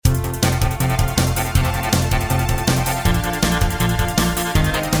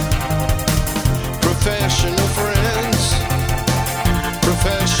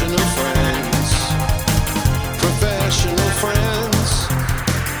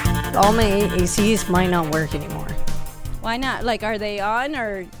all my ACs might not work anymore. Why not? Like, are they on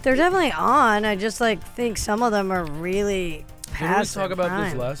or? They're definitely on. I just think some of them are really past Didn't we talk their about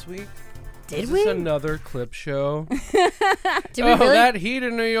this prime. last week? Did Is we? this another clip show? Did we really? That heat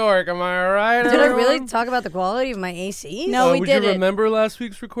in New York, am I right? Did I everyone? really talk about the quality of my ACs? No, we would didn't. you remember last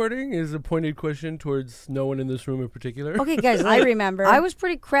week's recording? Is a pointed question towards no one in this room in particular. Okay, guys, I remember. I was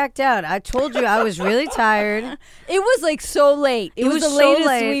pretty cracked out. I told you I was really tired. It was like so late. It was the so latest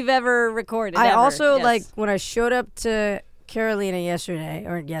late. we've ever recorded. I ever. also Yes. like when I showed up to Carolina yesterday.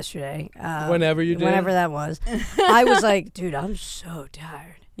 Whenever you did? Whenever that was. I was like, dude, I'm so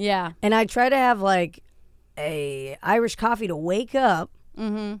tired. Yeah. And I tried to have like a Irish coffee to wake up.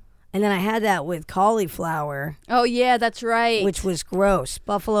 Mm-hmm. And then I had that with cauliflower, Oh yeah, that's right. which was gross.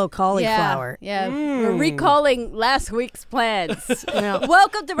 Buffalo cauliflower. Yeah. We're recalling last week's plans. know.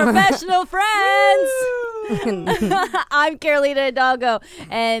 Welcome to Professional Friends. I'm Carolina Hidalgo,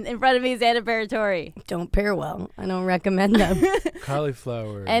 and in front of me is Anna Paratori. Don't pair well. I don't recommend them.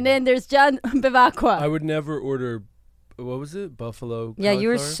 Cauliflower. And then there's John Bivacqua. I would never order, what was it? Buffalo Yeah, you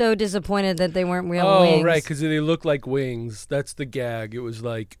were cauliflower? so disappointed that they weren't real Oh, wings. right, because they look like wings. That's the gag. It was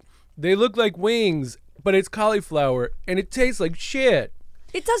like, they look like wings, but it's cauliflower, and it tastes like shit.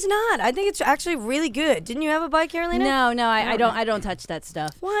 It does not. I think it's actually really good. Didn't you have a bite, Carolina? No, I don't touch that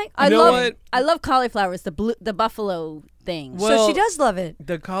stuff. Why? I You know love what? I love cauliflower. It's the buffalo thing. Well, So she does love it.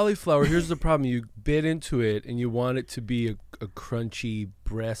 The cauliflower, here's the problem. You bit into it, and you want it to be a crunchy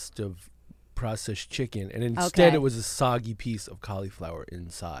breast of processed chicken, and instead Okay. it was a soggy piece of cauliflower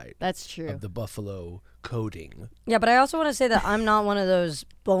inside That's true. of the buffalo coating. Yeah, but I also want to say that I'm not one of those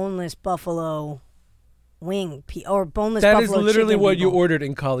boneless buffalo or boneless That is buffalo literally chicken what you people. ordered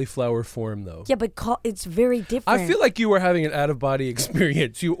in cauliflower form, though. Yeah, but it's very different. I feel like you were having an out-of-body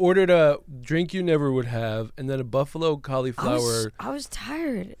experience. You ordered a drink you never would have, and then a buffalo cauliflower. I was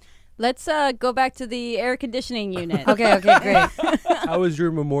tired. Let's go back to the air conditioning unit. Okay, great. How was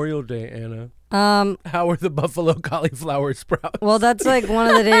your Memorial Day, Anna? Um, How were the buffalo cauliflower sprouts? well, that's like one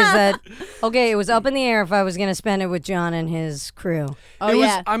of the days that. Okay, it was up in the air if I was gonna spend it with John and his crew. Oh it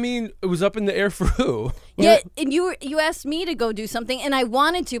yeah. was, I mean, it was up in the air for who? Yeah, and you asked me to go do something, and I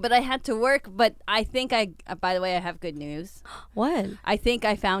wanted to, but I had to work. But I think by the way, I have good news. What? I think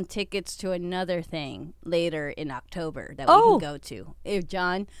I found tickets to another thing later in October that Oh. we can go to.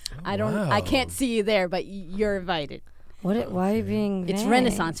 John, I can't see you there, but you're invited. Why are you being? It's vague?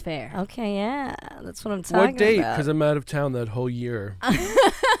 Renaissance Fair. Okay, yeah, that's what I'm talking about. What date? Because I'm out of town that whole year.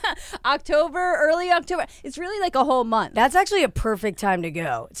 Early October. It's really like a whole month. That's actually a perfect time to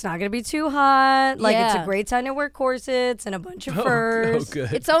go. It's not gonna be too hot. Like it's Yeah. a great time to wear corsets and a bunch of Oh, furs.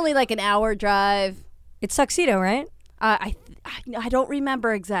 good. It's only like an hour drive. It's tuxedo, right? I don't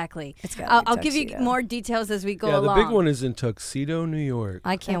remember exactly. It's gotta be I'll give you tuxedo. more details as we go Yeah, along. the big one is in Tuxedo, New York.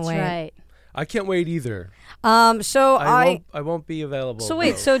 I can't That's wait. right. I can't wait either. So I won't be available. So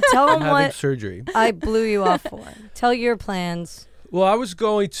wait. though. So tell I'm them having what surgery. I blew you off for. Tell your plans. Well, I was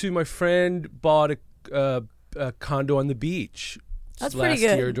going to. My friend bought a condo on the beach. That's last pretty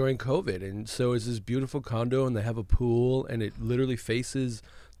good. year during COVID, and so it's this beautiful condo, and they have a pool, and it literally faces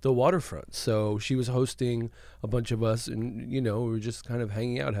the waterfront. So she was hosting a bunch of us, and we were just kind of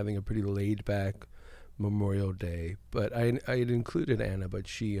hanging out, having a pretty laid back Memorial Day. But I had included Anna, but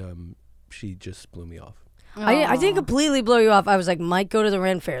she just blew me off. I didn't completely blow you off. I was like, might go to the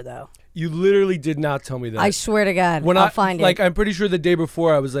Ren Fair though. You literally did not tell me that. I swear to God, When I'll find it. I'm pretty sure the day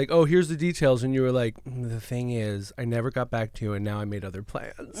before I was like, "Oh, here's the details," and you were like, "The thing is, I never got back to you, and now I made other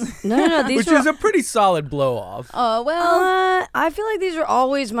plans," No. These which were. is a pretty solid blow off. Oh well. I feel like these were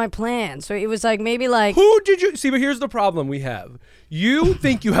always my plans. So it was like maybe like. Who did you see? But here's the problem we have. You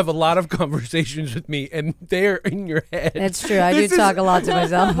think you have a lot of conversations with me, and they're in your head. That's true. I do This is- talk a lot to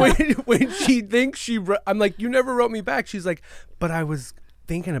myself. when she thinks I'm like, you never wrote me back. She's like, but I was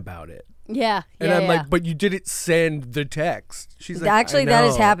thinking about it. Yeah. And I'm like, but you didn't send the text. She's like, Actually, I that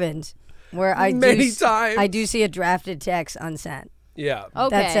has know. happened. Where I Many do times. I do see a drafted text unsent Yeah. okay.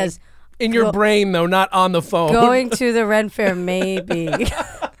 that says In your Go- brain, though, not on the phone. going to the Ren Fair maybe.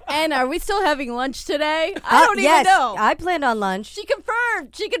 And are we still having lunch today? I don't yes, even know. I planned on lunch. She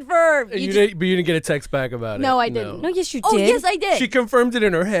confirmed. And you didn't get a text back about it. No, I didn't. No, yes, you Oh did. yes, I did. She confirmed it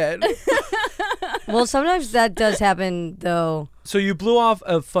in her head. Well, sometimes that does happen though. So you blew off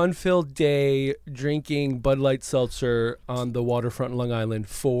a fun-filled day drinking Bud Light seltzer on the waterfront in Long Island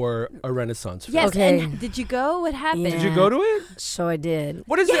for a Renaissance fair. Yes. Okay. And did you go? What happened? Yeah. Did you go to it? So I did.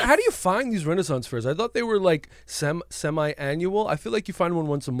 What is it? How do you find these Renaissance fairs? I thought they were like semi-annual. I feel like you find one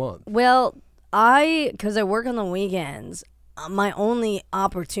once a month. Well, because I work on the weekends, my only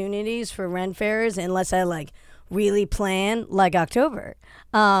opportunities for Ren Fairs, unless I like really plan like October,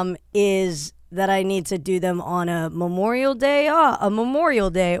 is that I need to do them on a Memorial Day,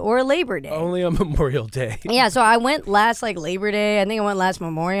 or a Labor Day. Only on Memorial Day. Yeah, so I went last like Labor Day. I think I went last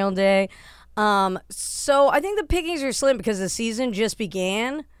Memorial Day. So I think the pickings are slim because the season just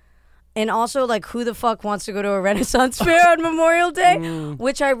began. And also, like, who the fuck wants to go to a Renaissance fair on Memorial Day?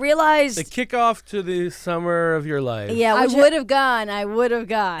 Which I realized. The kickoff to the summer of your life. Yeah, I would have gone.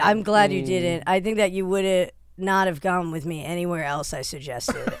 I'm glad you didn't. I think that you would not have gone with me anywhere else I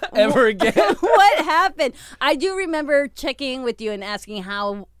suggested. Ever again? What happened? I do remember checking with you and asking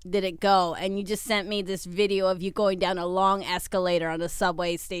how did it go, and you just sent me this video of you going down a long escalator on a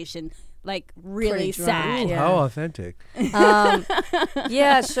subway station, like really Pretty drunk, sad. yeah. How authentic.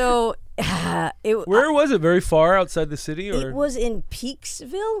 Yeah, so Where was it? Very far outside the city? Or it was in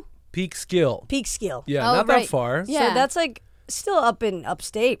Peekskill? Peekskill. Peekskill. Yeah, Oh, not right. that far. Yeah. So that's like still up in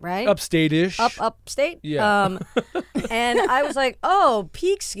upstate, right? Upstate-ish. Upstate? Yeah. And I was like, oh,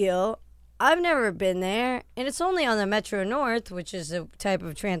 Peekskill. I've never been there. And it's only on the Metro North, which is a type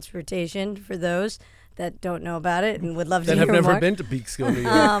of transportation for those that don't know about it and would love to that hear have never more. been to Peekskill, New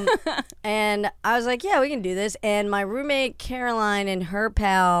York. And I was like, yeah, we can do this. And my roommate Caroline and her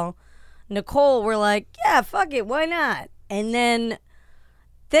pal Nicole were like, yeah, fuck it, why not? And then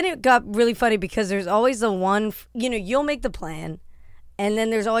it got really funny because there's always the one, you'll make the plan. And then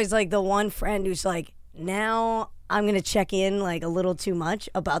there's always like the one friend who's like, now I'm going to check in like a little too much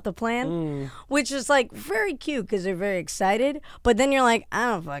about the plan, which is like very cute because they're very excited. But then you're like, I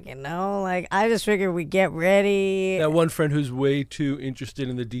don't fucking know. Like, I just figured we get ready. That one friend who's way too interested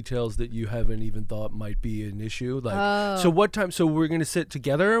in the details that you haven't even thought might be an issue. Like, so what time? So we're gonna sit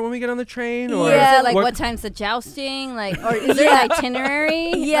together when we get on the train, or Yeah, Is it like what time's the jousting? Like, or is there an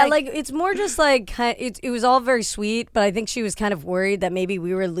itinerary? Yeah, like it's more just like it was all very sweet, but I think she was kind of worried that maybe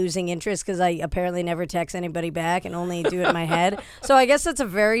we were losing interest because I apparently never text anybody back and only do it in my head. So I guess that's a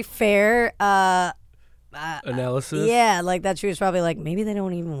very fair analysis. yeah, like that she was probably like, maybe they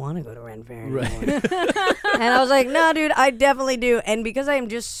don't even want to go to Ren Fair anymore. Right. And I was like, no, dude, I definitely do. And because I am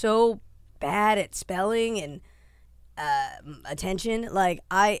just so bad at spelling and attention, like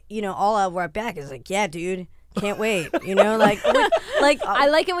all I'll write back is like, yeah, dude, can't wait. I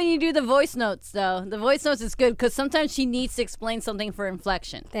like it when you do the voice notes, though. The voice notes is good because sometimes she needs to explain something for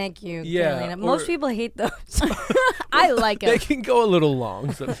inflection. Thank you, Yeah, Carolina. Most or- people hate those. I like They it. can go a little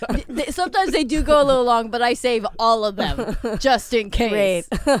long sometimes. Sometimes they do go a little long, but I save all of them just in case.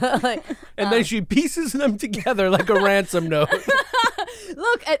 Great. And then she pieces them together like a ransom note.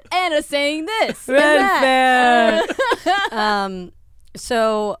 Look at Anna saying this. and Ren that. Fair.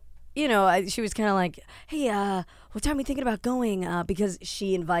 So, she was kind of like, hey, what time are we thinking about going? Because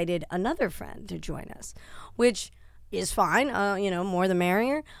she invited another friend to join us, which is fine. More the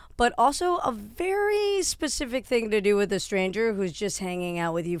merrier. But also a very specific thing to do with a stranger who's just hanging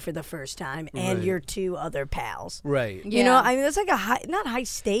out with you for the first time and Right. your two other pals. Right. Yeah. I mean, that's like not high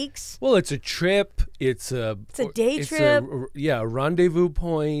stakes. Well, it's a trip. It's a day trip. A rendezvous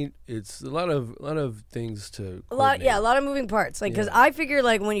point. It's a lot of things to. A lot coordinate. of moving parts. Like, because Yeah. I figure,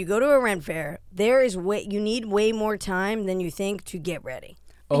 like, when you go to a rent fair, you need way more time than you think to get ready.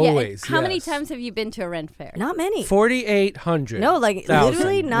 Always. How many yes. times have you been to a Rent Fair? Not many. 4,800. No, like thousand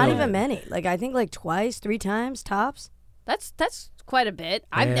literally not million. even many. Like I think like twice, 3 times tops. That's quite a bit.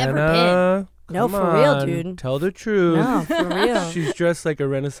 I've never been. Anna, No, come for real, on, dude. Tell the truth. No, for real. She's dressed like a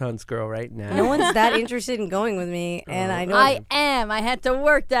Renaissance girl right now. No one's that interested in going with me, and I know I am. I had to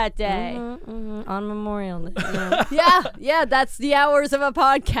work that day. on Memorial Day. Yeah, that's the hours of a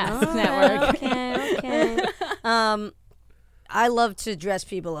podcast network. Okay. I love to dress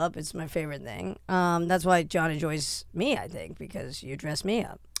people up. It's my favorite thing. That's why John enjoys me, I think, because you dress me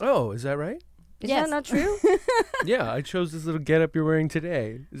up. Oh, is that right? Is Yes. that not true? Yeah, I chose this little getup you're wearing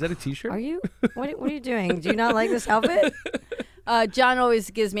today. Is that a T-shirt? Are you? What are you doing? Do you not like this outfit? John always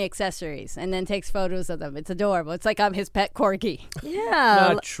gives me accessories and then takes photos of them. It's adorable. It's like I'm his pet corgi.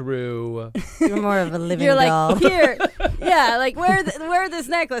 Yeah. Not true. You're more of a living You're doll. like, here, yeah, like wear this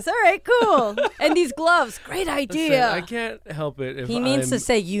necklace. All right, cool. And these gloves, great Listen, idea. I can't help it if He means to I'm-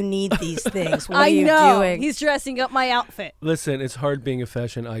 say you need these things. What are I you know. doing? He's dressing up my outfit. Listen, it's hard being a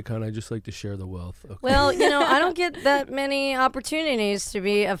fashion icon. I just like to share the wealth. Okay. Well, I don't get that many opportunities to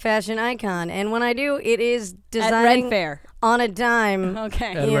be a fashion icon, and when I do, it is At Red designing Fair. on a dime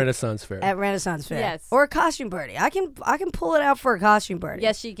Okay. at yeah. Renaissance Fair. at Renaissance Fair, Yes. or a costume party. I can pull it out for a costume party.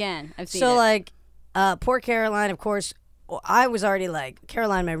 Yes, she can. I've seen So it. like, poor Caroline, of course. I was already like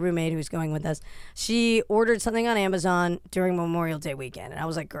Caroline, my roommate who's going with us. She ordered something on Amazon during Memorial Day weekend, and I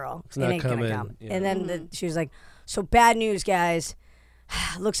was like, "Girl, It's it not ain't gonna coming." come." Yeah. And then she was like, "So bad news, guys.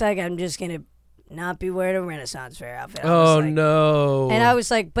 Looks like I'm just gonna not be wearing a Renaissance Fair outfit. I was Oh like- no. And I was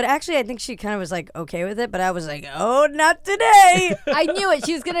like, but actually, I think she kind of was like okay with it. But I was like, oh, not today. I knew it.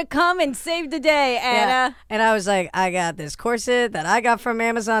 She was gonna come and save the day, Anna. And I was like, I got this corset that I got from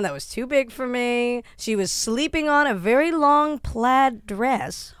Amazon that was too big for me. She was sleeping on a very long plaid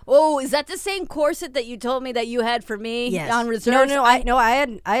dress. Oh, is that the same corset that you told me that you had for me Yes. on reserve? No,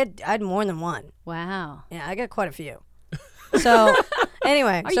 I had more than one. Wow. Yeah, I got quite a few. So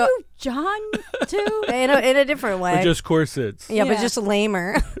anyway, Are so you John too? in a different way. Or just corsets. Yeah, but Yeah. just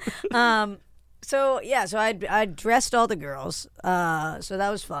lamer. So I dressed all the girls. So that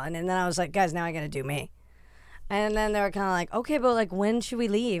was fun. And then I was like, guys, now I got to do me. And then they were kind of like, okay, but like, when should we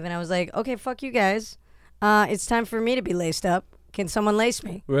leave? And I was like, okay, fuck you guys. It's time for me to be laced up. Can someone lace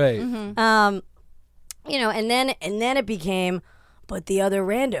me? Right. You know, and then it became, but the other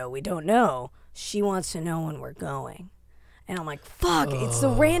rando we don't know, she wants to know when we're going. And I'm like, fuck, it's the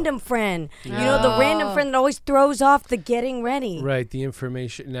random friend. You know, the random friend that always throws off the getting ready. Right. The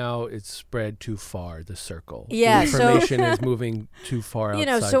information now it's spread too far. The circle. Yeah, The so- information is moving too far. You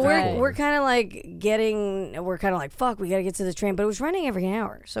know, outside so the we're core. we're kind of like we're kind of like, fuck, we got to get to the train. But it was running every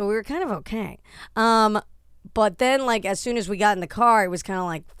hour. So we were kind of okay. But then, like, as soon as we got in the car, it was kind of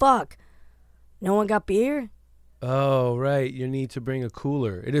like, fuck, no one got beer? Oh, right. You need to bring a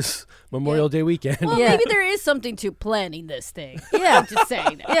cooler. It is Memorial Day weekend. Well, Yeah. maybe there is something to planning this thing. Yeah. I'm just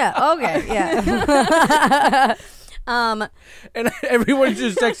saying. Yeah, okay, yeah. And everyone's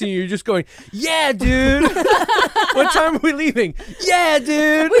just texting you. You're just going, yeah, dude. What time are we leaving? Yeah,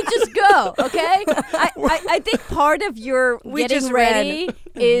 dude. We just go, okay? I think part of your We getting just ready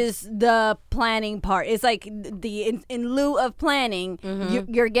is the planning part. It's like in lieu of planning,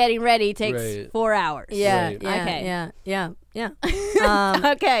 you're getting ready takes Right. 4 hours. Yeah, Right. yeah, Okay. yeah.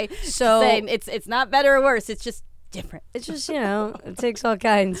 Okay. So- saying it's not better or worse. It's just different. It's just, you know, it takes all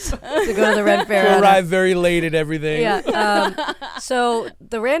kinds to go to the Red Fair. To Anna. arrive very late at everything. Yeah. So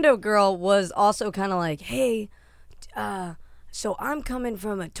the rando girl was also kind of like, hey, so I'm coming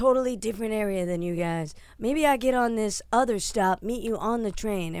from a totally different area than you guys. Maybe I get on this other stop, meet you on the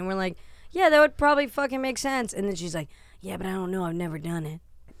train. And we're like, yeah, that would probably fucking make sense. And then she's like, yeah, but I don't know. I've never done it.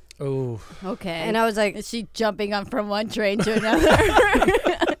 Oh. Okay. And I was like, Is she jumping on from one train to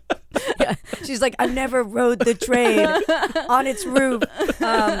another? she's like, I never rode the train on its roof.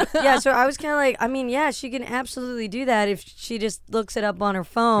 Yeah, so I was kind of like, I mean, yeah, she can absolutely do that if she just looks it up on her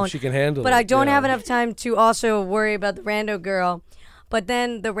phone. She can handle it. But I don't yeah. have enough time to also worry about the rando girl. But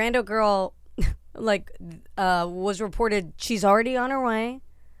then the rando girl, like, was reported she's already on her way.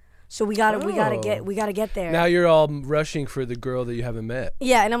 So we gotta get there. Now you're all rushing for the girl that you haven't met.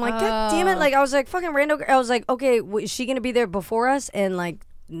 Yeah, and I'm like, God damn it! Like, I was like, fucking rando girl. I was like, okay, is she gonna be there before us? And like,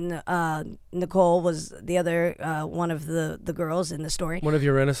 Nicole was the other one of the girls in the story. One of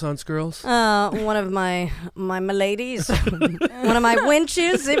your Renaissance girls. One of my ladies, one of my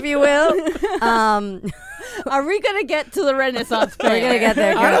winches, if you will. Are we gonna get to the Renaissance fair? We're gonna get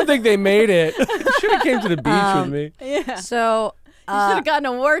there. I girl. don't think they made it. Should have came to the beach with me. Yeah. So. You should have gotten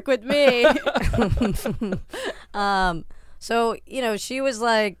to work with me. So, you know, she was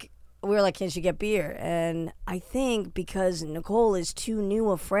like, we were like, can she get beer? And I think because Nicole is too new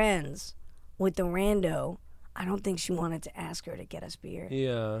of friends with the rando, I don't think she wanted to ask her to get us beer.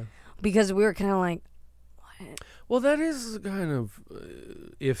 Yeah. Because we were kind of like, Well, that is kind of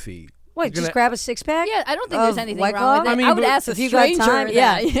iffy. wait, You're just gonna- grab a six pack? Yeah, I don't think there's Of anything White wrong with Claw? it. I mean, I would but ask a if you got stranger. time,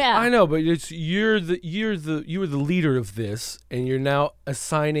 yeah. I know, but it's you were the leader of this, and you're now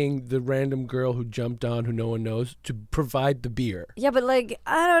assigning the random girl who jumped on, who no one knows, to provide the beer. Yeah, but like,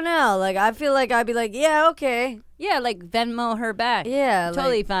 I don't know. Like, I feel like I'd be like, yeah, okay. Yeah, like Venmo her back. Yeah,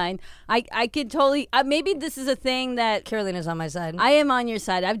 Totally like, fine. I could totally. Maybe this is a thing that Carolina's on my side. I am on your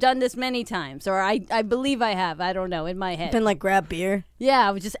side. I've done this many times, or I believe I have. I don't know, in my head. Been like, grab beer. Yeah,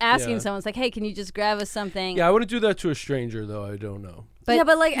 I was just asking Yeah. someone. It's like, hey, can you just grab us something? Yeah, I wouldn't do that to a stranger, though. I don't know. But yeah,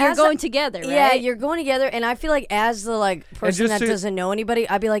 but like, you're as going together, right? Yeah, you're going together, and I feel like as the like person just that to- doesn't know anybody,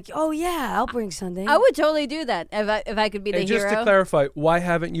 I'd be like, oh yeah, I'll bring something. I would totally do that if I could be the And just hero. to clarify, why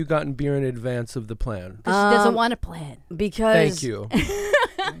haven't you gotten beer in advance of the plan? 'Cause she doesn't want to plan. because Thank you.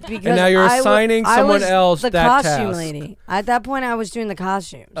 Because And now you're I assigning I someone was else the that costume task. lady. At that point, I was doing the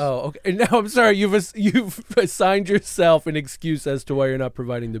costumes. Oh, okay. And now I'm sorry. You've assigned yourself an excuse as to why you're not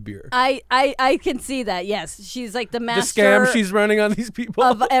providing the beer. I can see that. Yes, she's like the The master. scam she's running on these people.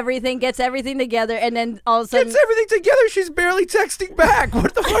 of everything, gets everything together, and then all of a sudden Gets everything together. She's barely texting back.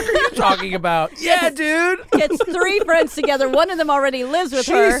 What the fuck are you talking about? Yeah, dude. gets 3 friends together. One of them already lives with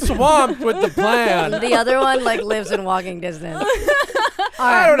her. She's swamped with the plan. The other one like lives in walking distance.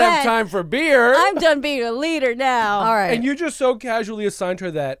 I don't have man. time for beer. I'm done being a leader now. All right. And you just so casually assigned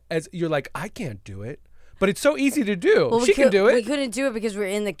her that as you're like, I can't do it. But it's so easy to do. Well, She can do We it. couldn't do it because we're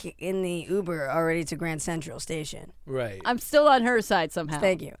in the Uber already to Grand Central Station. Right. I'm still on her side somehow.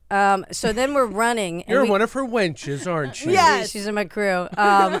 Thank you. So then we're running. And You're we, one of her wenches, aren't you? Yeah. She's in my crew.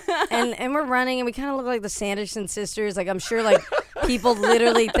 And we're running, and we kind of look like the Sanderson sisters. Like I'm sure, like people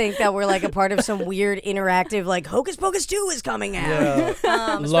literally think that we're like a part of some weird interactive, like Hocus Pocus 2 is coming out.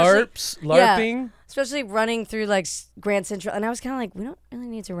 Yeah. Especially- LARPing. Especially running through like Grand Central, and I was kind of like, we don't really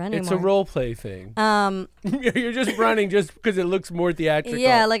need to run It's anymore. a role play thing. Um, You're just running just because it looks more theatrical.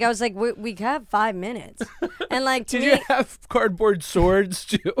 yeah, like I was like, we have 5 minutes, and like to Did me, you have cardboard swords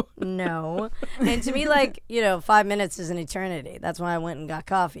too? no, and to me, like 5 minutes is an eternity. That's why I went and got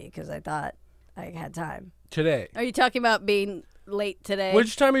coffee because I thought I had time. Today. Are you talking about being late today?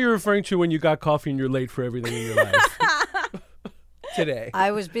 Which time are you referring to when you got coffee and you're late for everything in your life? Today.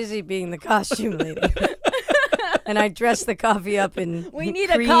 I was busy being the costume lady. And I dressed the coffee up in We need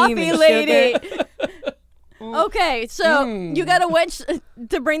a cream coffee and lady. sugar. Okay, so you got a wench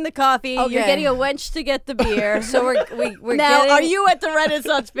to bring the coffee. You're Okay. getting a wench to get the beer. So we're now, getting, are you at the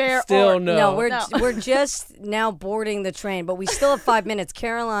Renaissance Fair? Still or no. No, we're No. we're just now boarding the train, but we still have 5 minutes.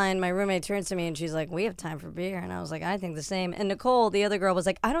 Caroline, my roommate, turns to me and she's like, "We have time for beer," and I was like, "I think the same." And Nicole, the other girl, was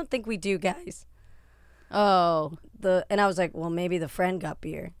like, "I don't think we do, guys." Oh, And I was like, "Well, maybe the friend got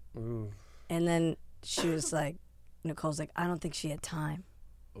beer," Ooh. and then she was like, Nicole's like, "I don't think she had time."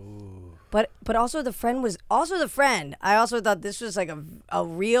 Ooh. But also the friend was also the friend. I also thought this was like a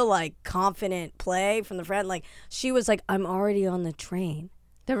real like confident play from the friend. Like she was like, "I'm already on the train."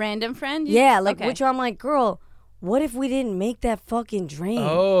 the random friend? Yeah, like Okay. which I'm like, "Girl, what if we didn't make that fucking train?"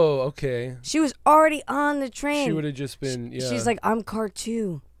 Oh, okay. She was already on the train. She would have just been. Yeah. She's like, "I'm car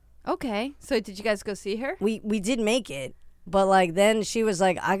 2." Okay, so did you guys go see her? We did make it, but like then she was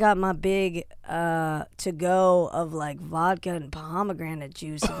like, "I got my big to go of like vodka and pomegranate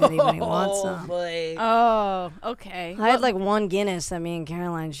juice if anybody wants some." boy. Oh, okay. I had like one Guinness that me and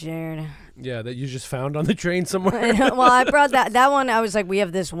Caroline shared. Yeah, that you just found on the train somewhere. Well, I brought that one. I was like, "We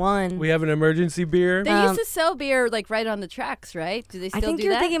have this one." We have an emergency beer. They used to sell beer like right on the tracks, right? Do they still I think do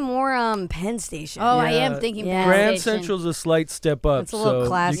you're that? thinking more Penn Station. Oh, I Yeah. am thinking Yeah. Penn Grand Station. Central's a slight step up, It's a little so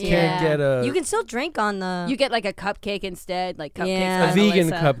classy. you can't Yeah. get a You can still drink on the. You get like a cupcake instead, like cupcakes. Yeah. by A vegan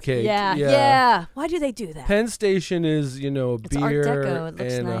Melissa. cupcake. Yeah. Yeah. yeah, Why do they do that? Penn Station is, a It's Art beer Deco. It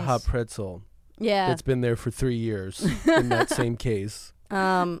looks and a nice. hot pretzel. Yeah. That's been there for 3 years in that same case.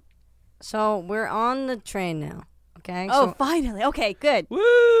 So we're on the train now. Okay. Oh, finally. Okay, good. Woo!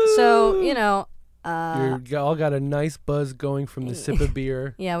 So You all got a nice buzz going from the sip of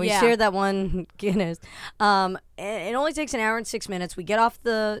beer. yeah, we Yeah. shared that one Guinness. It only takes an hour and 6 minutes. We get off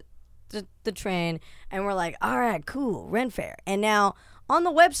the train and we're like, "All right, cool, Ren Fair." And now on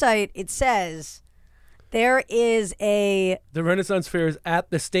the website it says there is a The Renaissance Fair is at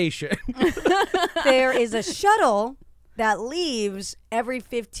the station. shuttle that leaves every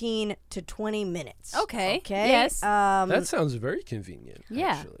 15 to 20 minutes. Okay. Okay. Yes. That sounds very convenient.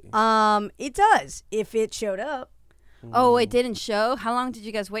 Yeah. Actually. It does if it showed up. Oh, it didn't show? How long did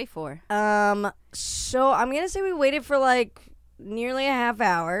you guys wait for? So I'm gonna say we waited for like nearly a half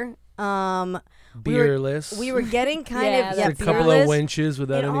hour. Beerless. We were getting kind Yeah, of Just a couple beerless. of wenches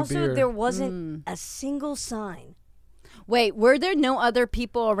without And any also beer. there wasn't a single sign. Wait, were there no other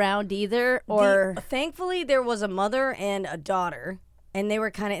people around either? Or Thankfully there was a mother and a daughter. And they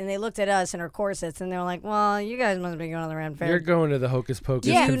were and they looked at us in our corsets and they were like, "Well, you guys must be going to the Ren Fair. You're going to the Hocus Pocus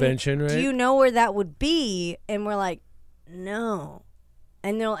Yeah. convention, right? Do you know where that would be?" And we're like, "No."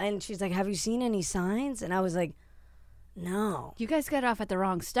 And she's like, "Have you seen any signs?" And I was like, "No. you guys got off at the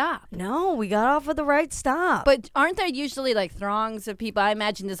wrong stop. No, we got off at the right stop." But aren't there usually like throngs of people? I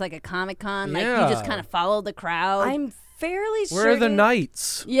imagine there's like a Comic-Con. Like you just Yeah. kind of follow the crowd. I'm fairly Where certain. are the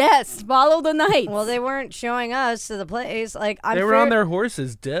knights? Yes, follow the knights. Well, they weren't showing us to the place. Like They were on their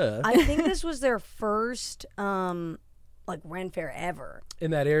horses, duh. I think this was their first like Ren Fair ever.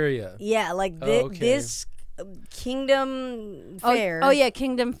 in that area. Yeah, like Oh, okay. this Kingdom Fair. Oh yeah,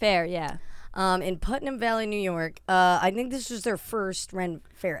 Kingdom Fair. Yeah. In Putnam Valley, New York. I think this was their first Ren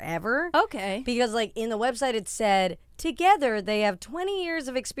Fair ever. Okay. Because like in the website it said together they have 20 years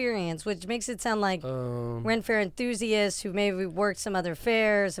of experience, which makes it sound like Ren Fair enthusiasts who maybe worked some other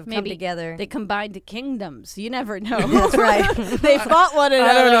fairs have come Maybe together. They combined the kingdoms. You never know. That's right. They fought one another.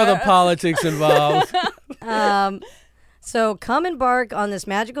 I don't know the politics involved. So come embark on this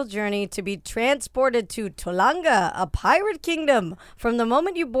magical journey to be transported to Tolanga, a pirate kingdom. From the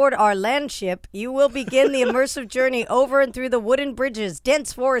moment you board our land ship, you will begin the immersive journey over and through the wooden bridges,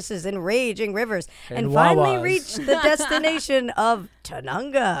 dense forests, and raging rivers, and finally Wawas. reach the destination of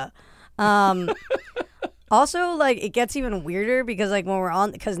Tananga. Also, like, it gets even weirder because, like, when we're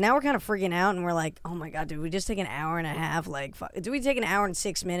on, because now we're kind of freaking out and we're like, oh my God, did we just take an hour and a half? Like, did we take an hour and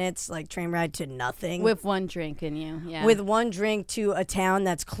 6 minutes, like, train ride to nothing? With one drink in you. Yeah. With one drink to a town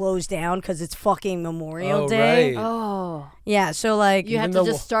that's closed down because it's fucking Memorial Oh, Day. right. Oh. Yeah, so, like, You have Even to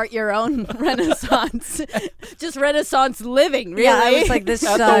though- just start your own Renaissance. Just Renaissance living, really. yeah, I was like, this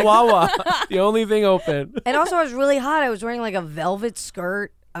At the sucks. Wawa, the only thing open. And also, I was really hot. I was wearing, like, a velvet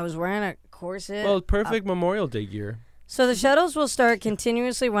skirt. I was wearing a corset. Well, perfect Memorial Day gear. So the shuttles will start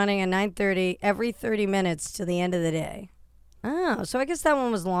continuously running at 9:30 every 30 minutes to the end of the day. Oh, so I guess that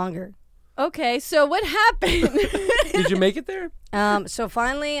one was longer. Okay, so what happened? Did you make it there? So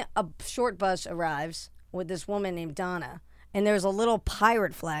finally, a short bus arrives with this woman named Donna, and there's a little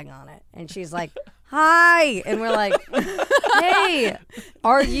pirate flag on it, and she's like, "Hi," and we're like, "Hey,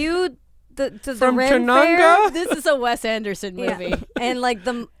 are you the From Ren Tananga? Fair?" This is a Wes Anderson movie. Yeah. And like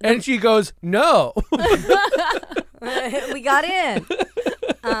And she goes, no. we got in.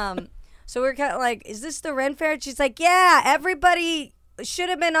 So we're kind of like, is this the Ren Fair? And she's like, yeah, everybody should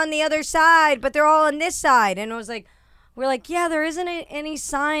have been on the other side, but they're all on this side. And I was like, we're like, yeah, there isn't any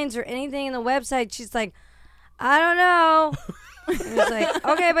signs or anything in the website. She's like, I don't know. And I was like,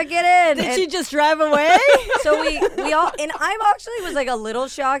 okay, but get in. Did And she just drive away? so we all, and I actually was like a little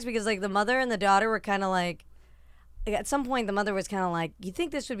shocked because like the mother and the daughter were kind of like, at some point the mother was kind of like, you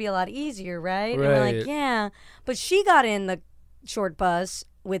think this would be a lot easier, right? And we're like, Right. yeah. But she got in the short bus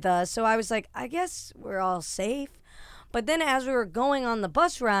with us, so I was like, I guess we're all safe. But then as we were going on the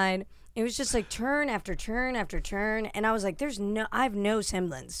bus ride, it was just like turn after turn after turn, and I was like, I have no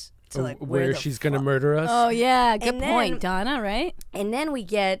semblance to like Where the she's going to fuck- murder us? Oh, yeah. Good And point, then- Donna, right? And then we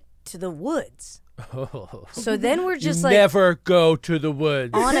get to the woods. Oh. So then we're just you like never go to the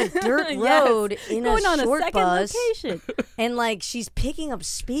woods. on a dirt Yes. road in Going a on a short second bus, location. and like she's picking up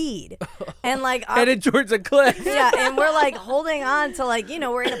speed, and like Headed towards a cliff. yeah, and we're like holding on to like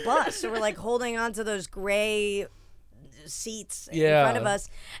we're in a bus, so we're like holding on to those gray seats in Yeah. front of us,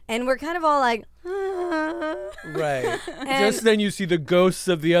 and we're kind of all like, Right. And- Just then you see the ghosts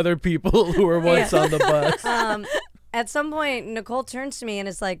of the other people who were once on the bus. At some point, Nicole turns to me and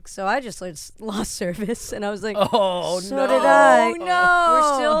is like, "So I just lost service," and I was like, Oh, so no. did I." Oh,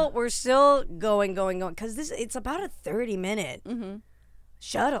 no. We're still going because it's about a 30-minute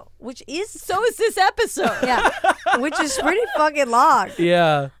shuttle, which is So is this episode. yeah, which is pretty fucking long.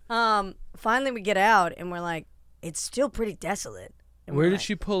 Yeah. Finally we get out and we're like, it's still pretty desolate. And Where we're did like,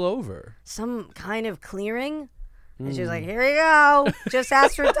 she pull over? some kind of clearing? And she was like, here you go. Just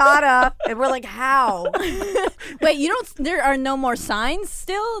ask for Donna. And we're like, how? Wait, there are no more signs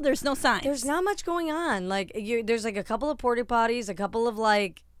still? There's no signs. There's not much going on. Like, there's like a couple of porta potties, a couple of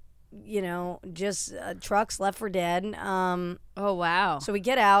like, just trucks left for dead. Oh, wow. So we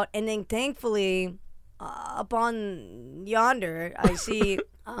get out, and then thankfully, up on yonder, I see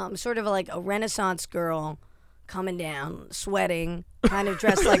sort of like a Renaissance girl coming down, sweating, kind of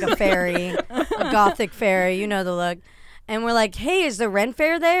dressed like a fairy, a gothic fairy, you know the look. And we're like, hey, is the Ren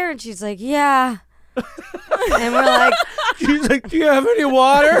Fair there? And she's like, yeah. And we're like, She's like, do you have any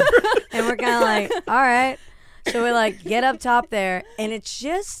water? and we're kind of like, all right. So we like get up top there, and it's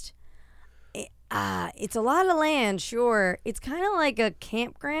just, it's a lot of land, sure. It's kind of like a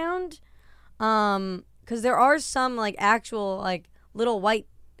campground, because there are some like actual like little white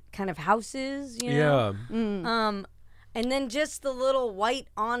kind of houses, you know. Yeah. And then just the little white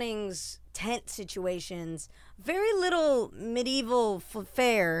awnings tent situations. Very little medieval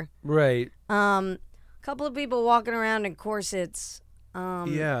fair. Right. Couple of people walking around in corsets.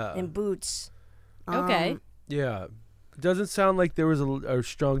 Yeah. And boots. Okay. Yeah. It doesn't sound like there was a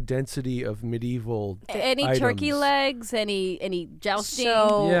strong density of medieval Any turkey items. legs? Any jousting?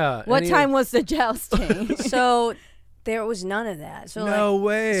 So Yeah. What any- time was the jousting? so there was none of that. So No like,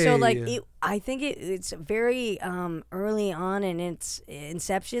 way. So like I think it's very early on in its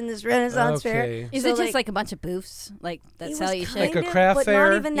inception. This Renaissance fair. Okay. Is So, it just like a bunch of booths? Like it that's was how you kind shake? Like a craft but fair?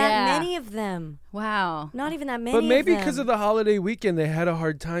 not even that Yeah. many of them. Wow. Not even that many. But maybe because because of the holiday weekend, they had a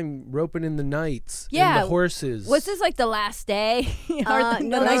hard time roping in the knights Yeah. and the horses. Was this like the last day? Or the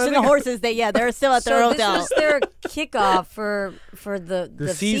no, Knights no, and the Horses Day? Yeah, they're still at their so this hotel. was their kickoff for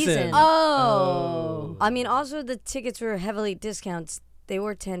the season. Oh. I mean, also the tickets were heavily discounted. They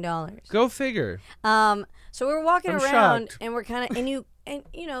were $10. Go figure. So we were walking I'm around, shocked. and we're kind of, and and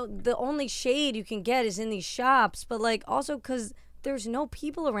you know, the only shade you can get is in these shops, but like also because there's no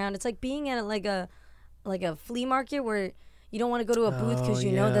people around. It's like being at like a flea market where you don't want to go to a booth because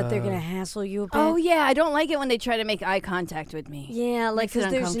you know that they're gonna hassle you a bit. Oh yeah, I don't like it when they try to make eye contact with me. Yeah, like Makes it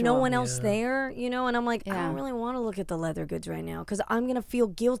because there's no one else Yeah. there, you know, and I'm like, I don't really want to look at the leather goods right now because I'm gonna feel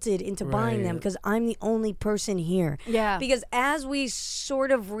guilted into buying them Right. because I'm the only person here. Yeah. Because as we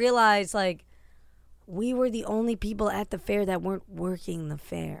sort of realized, like, we were the only people at the fair that weren't working the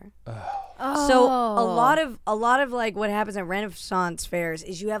fair. Oh. So a lot of like what happens at Renaissance fairs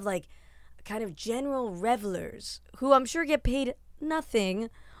is you have like kind of general revelers who I'm sure get paid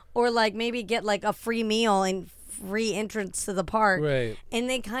nothing, or like maybe get like a free meal and free entrance to the park, Right. and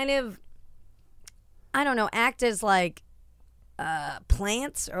they kind of, I don't know, act as like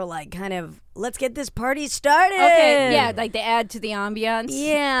plants, or like kind of, let's get this party started. Okay, yeah, like they add to the ambiance.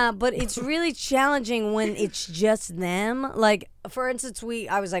 Yeah, but it's really challenging when it's just them. Like, for instance,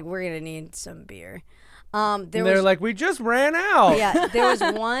 I was like, we're gonna need some beer. They're like, we just ran out. Yeah, there was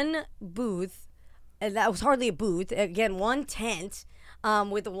one booth, and that was hardly a booth. Again, one tent,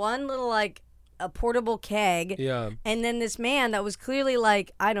 with one little like a portable keg. Yeah. And then this man that was clearly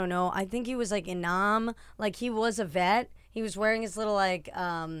like, I don't know, I think he was like Inam, like he was a vet. He was wearing his little like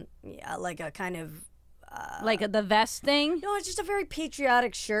like a kind of, Like the vest thing. no, it's just a very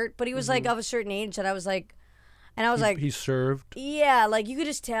patriotic shirt, but he was like of a certain age that I was like, and I was like, He served. yeah, like you could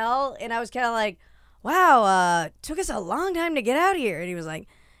just tell, and I was kind of like, wow, took us a long time to get out here. And he was like,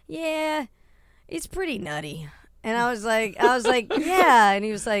 yeah, it's pretty nutty. And I was like, yeah. And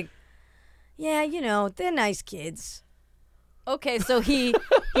he was like, yeah, you know, they're nice kids. Okay, so he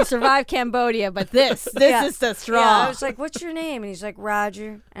survived Cambodia, but this Yeah. is the straw. Yeah, I was like, what's your name? And he's like,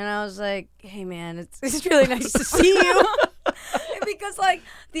 Roger. And I was like, hey, man, it's really nice to see you. Because, like,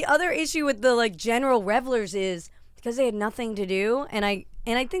 the other issue with the, like, general revelers is because they had nothing to do. And I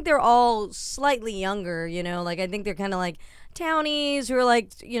think they're all slightly younger, you know. Like, I think they're kind of like townies who are,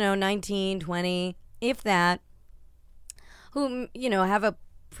 like, you know, 19, 20, if that, who, you know, have a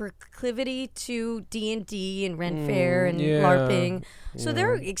proclivity to D&D and Rent Fair and yeah, LARPing. So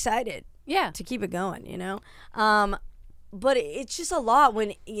they're excited yeah. to keep it going, you know? But it's just a lot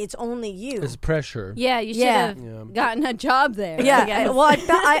when it's only you. It's pressure. Yeah, you should Yeah. have gotten a job there. Yeah, I guess.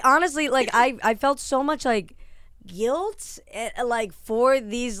 I honestly, like, I felt so much, like, guilt, like, for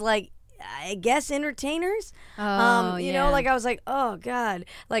these, like, I guess entertainers. Oh, you yeah. know, like, I was like, oh, God.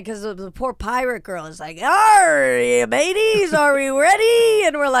 Like, because the poor pirate girl is like, are you mateys? Are we ready?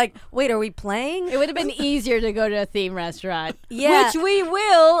 And we're like, wait, are we playing? It would have been easier to go to a theme restaurant. Yeah. Which we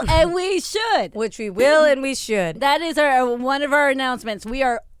will and we should. Which we will and we should. That is one of our announcements. We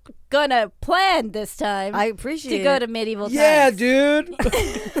are gonna plan this time I appreciate to go it. to medieval Yeah, times. dude.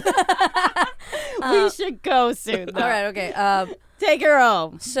 We should go soon. Though. All right, okay. Take her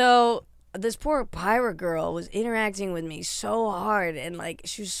home. So this poor pirate girl was interacting with me so hard, and like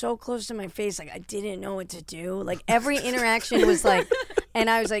she was so close to my face, like I didn't know what to do. Like every interaction was like, and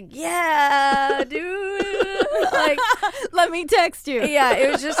I was like, yeah, dude. Like, Let me text you. yeah,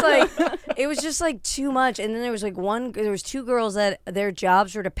 it was just like too much. And then there was two girls that their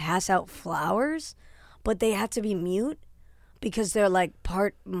jobs were to pass out flowers, but they had to be mute because they're like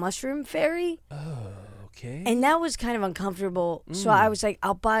part mushroom fairy. Okay. And that was kind of uncomfortable. So I was like,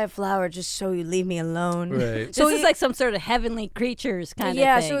 I'll buy a flower just so you leave me alone. Right. So This is like some sort of heavenly creatures kind of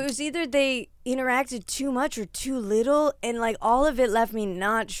yeah, thing. so it was either they interacted too much or too little, and like all of it left me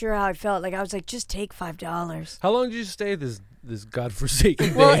not sure how I felt. Like I was like, just take $5. How long did you stay at this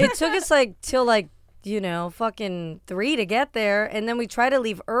godforsaken Well, day? it took us like till like, you know, fucking 3 to get there, and then we tried to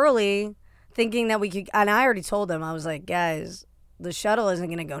leave early, thinking that we could. And I already told them, I was like, guys, the shuttle isn't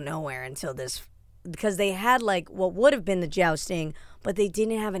gonna go nowhere until this, because they had like what would have been the jousting, but they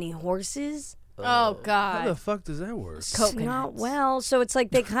didn't have any horses. oh How God. the fuck does that work? Not well. So it's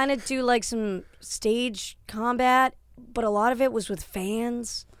like they kind of do like some stage combat, but a lot of it was with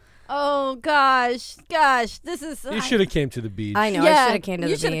fans. Oh gosh. This is. You should have came to the beach. I know. Yeah, I should have came to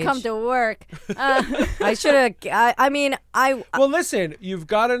you the should have come beach. to work. I should have. I mean, Well, listen, you've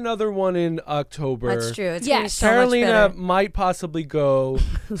got another one in October. that's true. It's gonna be Yes. so much Carolina better. might possibly go.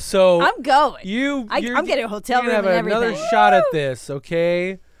 So I'm going. you're I'm getting a hotel you're gonna room have and another everything. shot at this,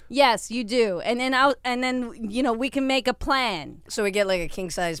 okay? Yes, you do. And then you know we can make a plan. So we get like a king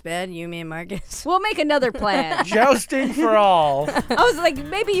size bed, you, me, and Marcus. We'll make another plan. Jousting for all. I was like,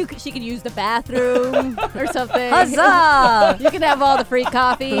 maybe she could use the bathroom or something. Huzzah! You can have all the free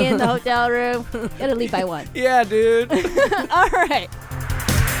coffee in the hotel room. Gotta leave by 1. Yeah, dude. All right.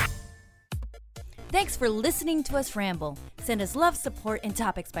 Thanks for listening to us ramble. Send us love, support, and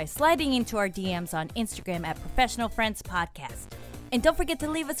topics by sliding into our DMs on Instagram at Professional Friends Podcast. And don't forget to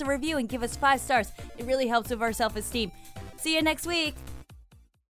leave us a review and give us 5 stars. It really helps with our self-esteem. See you next week.